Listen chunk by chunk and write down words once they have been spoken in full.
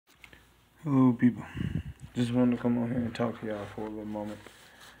Hello, people. Just wanted to come on here and talk to y'all for a little moment.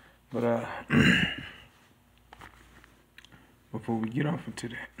 But before we get off into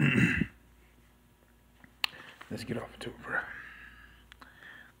that, let's get off into a prayer.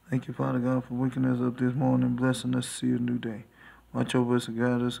 Thank you, Father God, for waking us up this morning, blessing us to see a new day. Watch over us and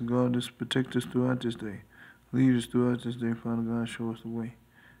guide us and guard us, protect us throughout this day. Lead us throughout this day, Father God, show us the way.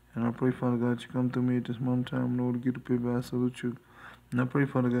 And I pray, Father God, that you come through me at this moment in time in order to get the people. I salute you. And I pray,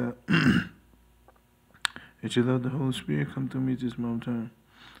 Father God, that you let the Holy Spirit come through me at this moment in time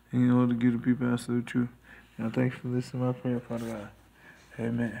in order to give the people. I salute you. And I thank you for listening to my prayer, Father God.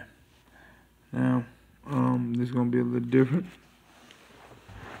 Amen. Now, this is going to be a little different.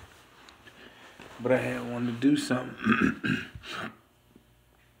 But I had wanted to do something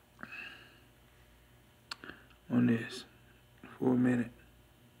on this for a minute.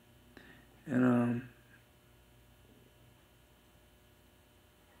 And,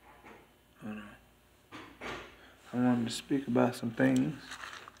 hold on. I wanted to speak about some things.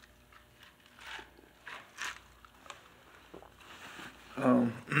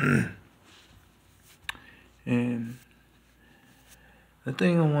 And the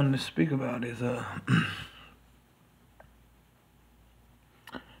thing I wanted to speak about is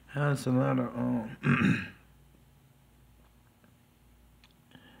how it's a lot of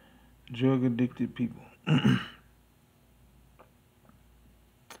drug addicted people.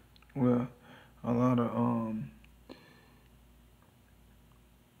 Well, a lot of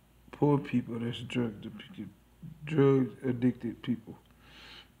poor people that's drug addicted people.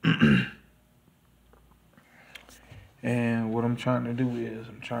 And what I'm trying to do is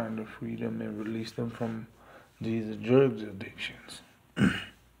I'm trying to free them and release them from these drugs addictions.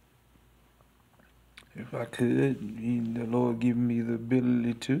 If I could, the Lord give me the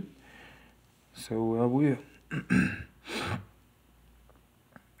ability to, so I will.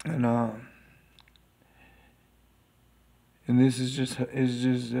 And this is just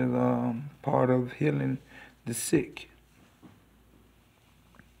part of healing the sick,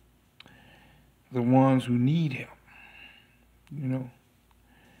 the ones who need help. You know,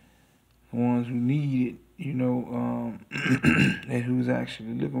 the ones who need it, and who's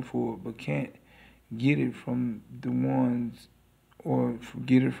actually looking for it, but can't get it from the ones, or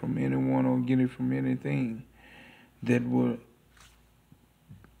get it from anyone, or get it from anything that would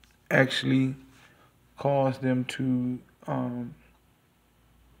actually cause them to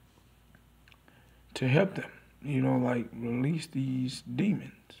help them, like release these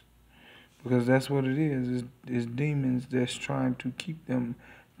demons. Because that's what it is. It's demons that's trying to keep them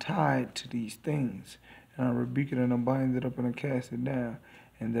tied to these things. And I rebuke it and I bind it up and I cast it down.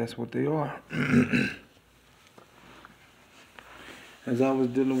 And that's what they are. As I was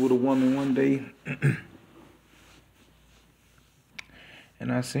dealing with a woman one day,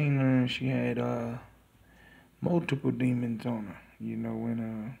 and I seen her and she had multiple demons on her.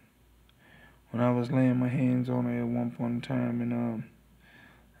 When I was laying my hands on her at one point in time, and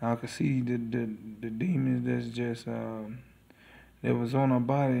I could see the demons that's just that was on her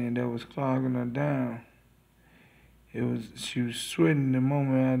body and that was clogging her down. She was sweating the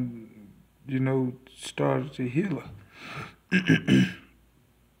moment I started to heal her.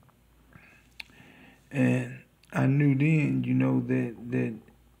 And I knew then, that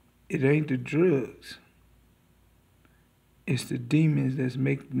it ain't the drugs. It's the demons that's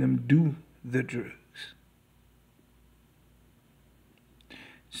making them do the drugs.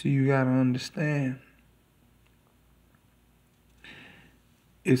 So you gotta understand,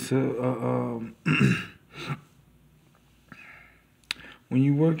 it's when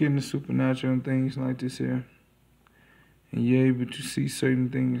you work in the supernatural and things like this here, and you're able to see certain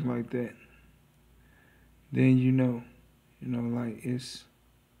things like that, then like it's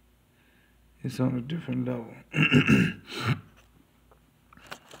on a different level.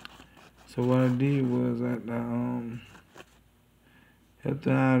 So what I did was I helped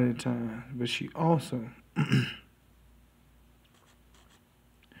her out at times, but she also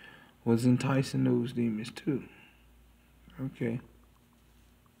was enticing those demons too. Okay.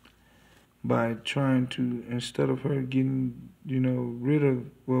 By trying to, instead of her getting, rid of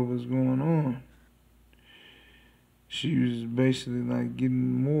what was going on, she was basically like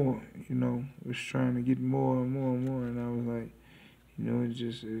getting more, was trying to get more and more and more. And I was like,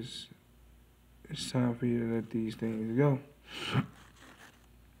 it's time for you to let these things go.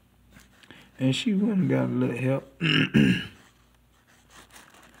 And she went and got a little help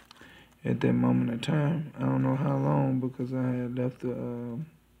at that moment in time. I don't know how long, because I had left the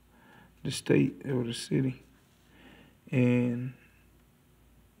state or the city, and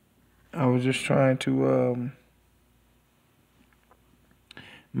I was just trying to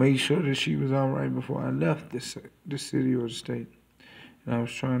made sure that she was all right before I left the city or the state. And I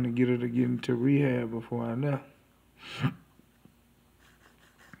was trying to get her to get into rehab before I left.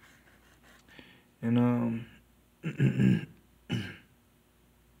 And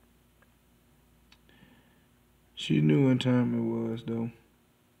she knew what time it was, though.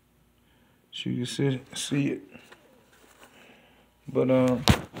 She could see it. But oh,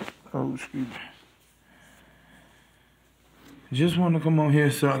 excuse me. Just want to come on here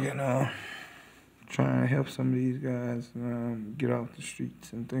so I can try and help some of these guys get off the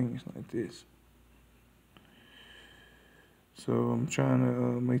streets and things like this. So I'm trying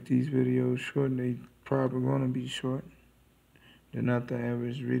to make these videos short. They probably going to be short. They're not the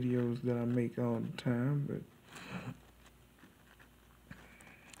average videos that I make all the time, but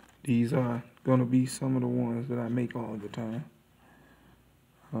these are going to be some of the ones that I make all the time.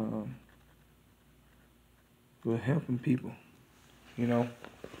 We're helping people, you know,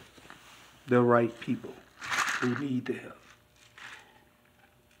 the right people who need the help.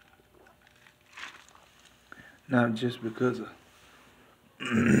 Not just because of,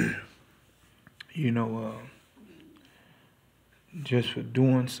 you know, just for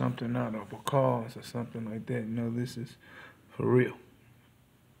doing something out of a cause or something like that. No, this is for real.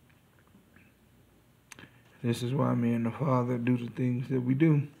 This is why me and the Father do the things that we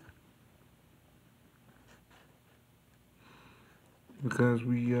do. Because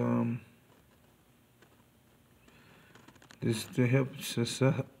we, this is to help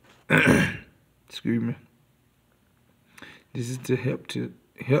society, excuse me. This is to help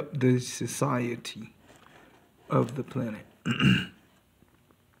the society of the planet.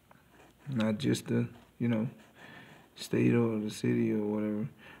 Not just the, you know, state or the city or whatever,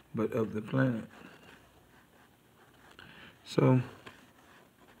 but of the planet. So,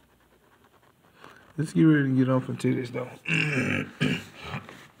 let's get ready to get off into this, though.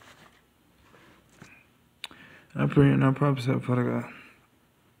 I pray and I prophesy, Father God,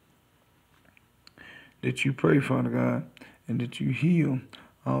 that you pray, Father God, and that you heal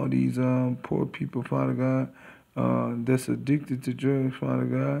all these poor people, Father God, that's addicted to drugs,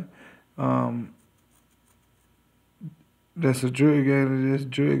 Father God, that's a drug addict, that's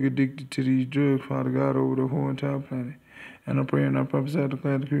drug addicted to these drugs, Father God, over the whole entire planet. And I pray and I prophesy,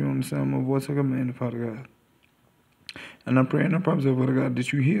 declare, decree on the sound of my voice, I command, Father God. And I pray and I prophesy, Father God,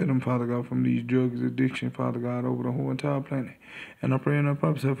 that you heal them, Father God, from these drugs addiction, Father God, over the whole entire planet. And I pray and I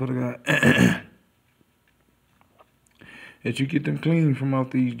prophesy, Father God, that you get them clean from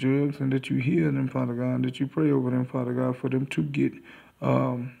off these drugs and that you heal them, Father God, and that you pray over them, Father God, for them to get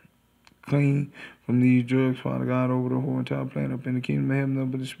clean from these drugs, Father God, over the whole entire planet, up in the kingdom of heaven,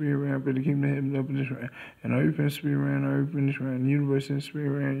 up in the spirit realm, up in the kingdom of heaven, up in this realm, and earth in the spirit realm, earth in this realm, the universe in the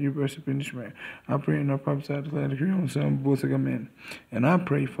spirit realm, universe up in this realm. I pray and I prophesy, declare, decree on the sound of voice, I command. And I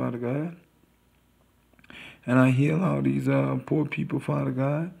pray, Father God, and I heal all these poor people, Father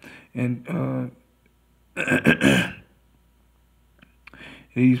God, and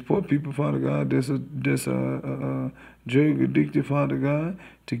these poor people, Father God, that's drug addicted, Father God,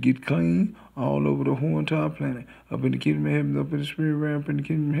 to get clean all over the whole entire planet. Up in the kingdom of heaven, up in the spirit realm, up in the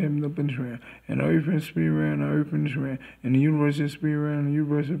kingdom of heaven, up in this realm. And earth in the spirit realm, and earth in this realm. And the universe in the spirit realm, and the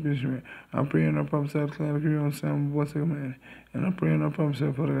universe up in this realm. I pray and I prophesy, declare, decree on the sound of voice of command. And I pray and I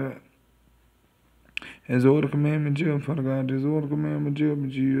prophesy, Father God, as order commandment judgment, Father God, there's order commandment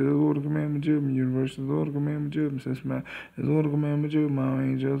judgment, Jesus, there's order commandment judgment, universe, there's order commandment judgment, Systematic, there's order commandment judgment, my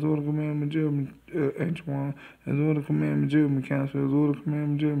angel, there's order commandment judgment, H1, there's order commandment judgment, counsel, there's order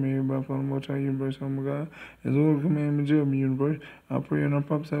commandment judgment, everybody from the multi universe, oh my God, there's order commandment judgment, universe. I pray and I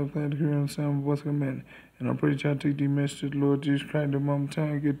prophesy, declare, decree on the sound of what's commanded. And I pray that y'all take these messages to the Lord Jesus Christ, the moment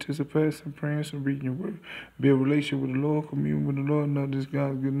time, get to surpass and praying and reading your word. Be a relationship with the Lord, commune with the Lord, know this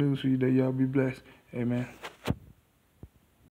God's good news for you that y'all be blessed. Amen.